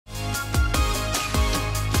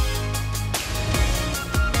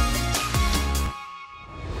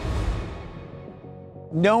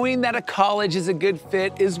Knowing that a college is a good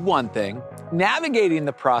fit is one thing. Navigating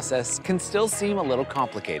the process can still seem a little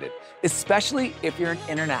complicated, especially if you're an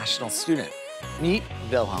international student. Meet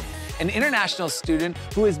Wilhem, an international student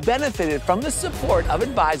who has benefited from the support of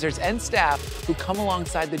advisors and staff who come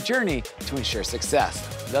alongside the journey to ensure success.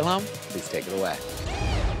 Wilhem, please take it away.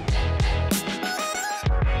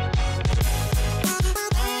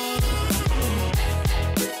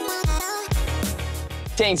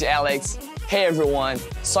 Thanks, Alex. Hey everyone,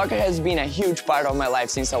 soccer has been a huge part of my life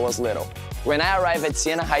since I was little. When I arrived at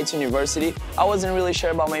Siena Heights University, I wasn't really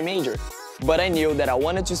sure about my major, but I knew that I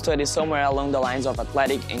wanted to study somewhere along the lines of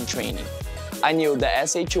athletic and training. I knew that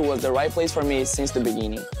SHU was the right place for me since the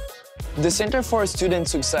beginning. The Center for Student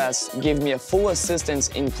Success gave me a full assistance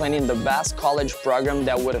in planning the best college program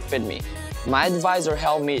that would have fit me. My advisor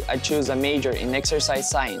helped me choose a major in exercise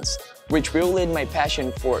science, which will lead my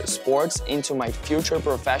passion for sports into my future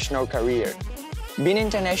professional career. Being an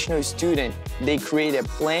international student, they created a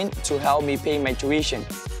plan to help me pay my tuition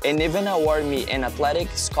and even award me an athletic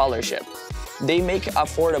scholarship. They make it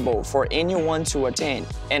affordable for anyone to attend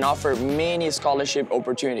and offer many scholarship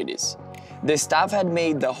opportunities. The staff had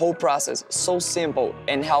made the whole process so simple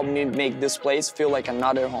and helped me make this place feel like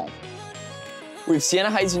another home. With Siena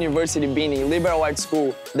Heights University being a liberal arts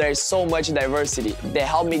school, there is so much diversity that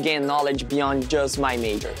helped me gain knowledge beyond just my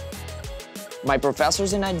major. My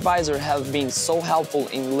professors and advisors have been so helpful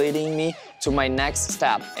in leading me to my next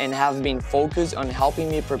step and have been focused on helping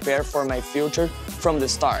me prepare for my future from the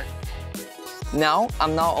start. Now,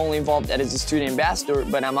 I'm not only involved as a student ambassador,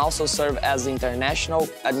 but I'm also serve as the International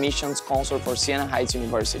Admissions Counselor for Siena Heights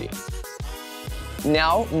University.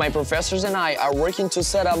 Now, my professors and I are working to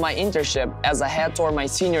set up my internship as I head toward my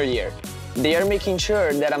senior year. They are making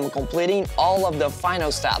sure that I'm completing all of the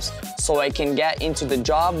final steps so I can get into the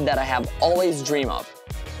job that I have always dreamed of.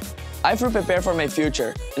 I feel prepared for my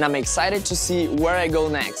future, and I'm excited to see where I go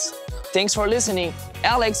next. Thanks for listening.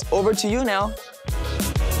 Alex, over to you now.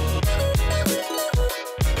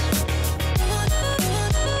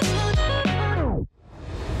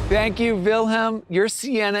 Thank you, Wilhem. Your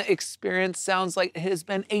Siena experience sounds like it has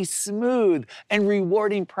been a smooth and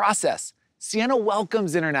rewarding process. Siena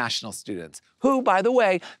welcomes international students, who, by the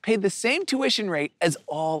way, pay the same tuition rate as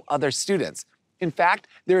all other students. In fact,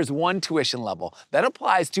 there is one tuition level that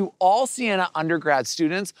applies to all Siena undergrad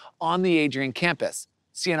students on the Adrian campus.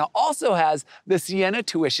 Siena also has the Siena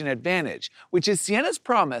Tuition Advantage, which is Siena's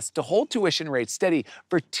promise to hold tuition rates steady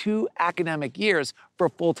for 2 academic years for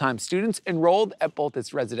full-time students enrolled at both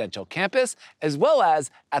its residential campus as well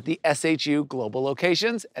as at the SHU global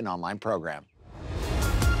locations and online program.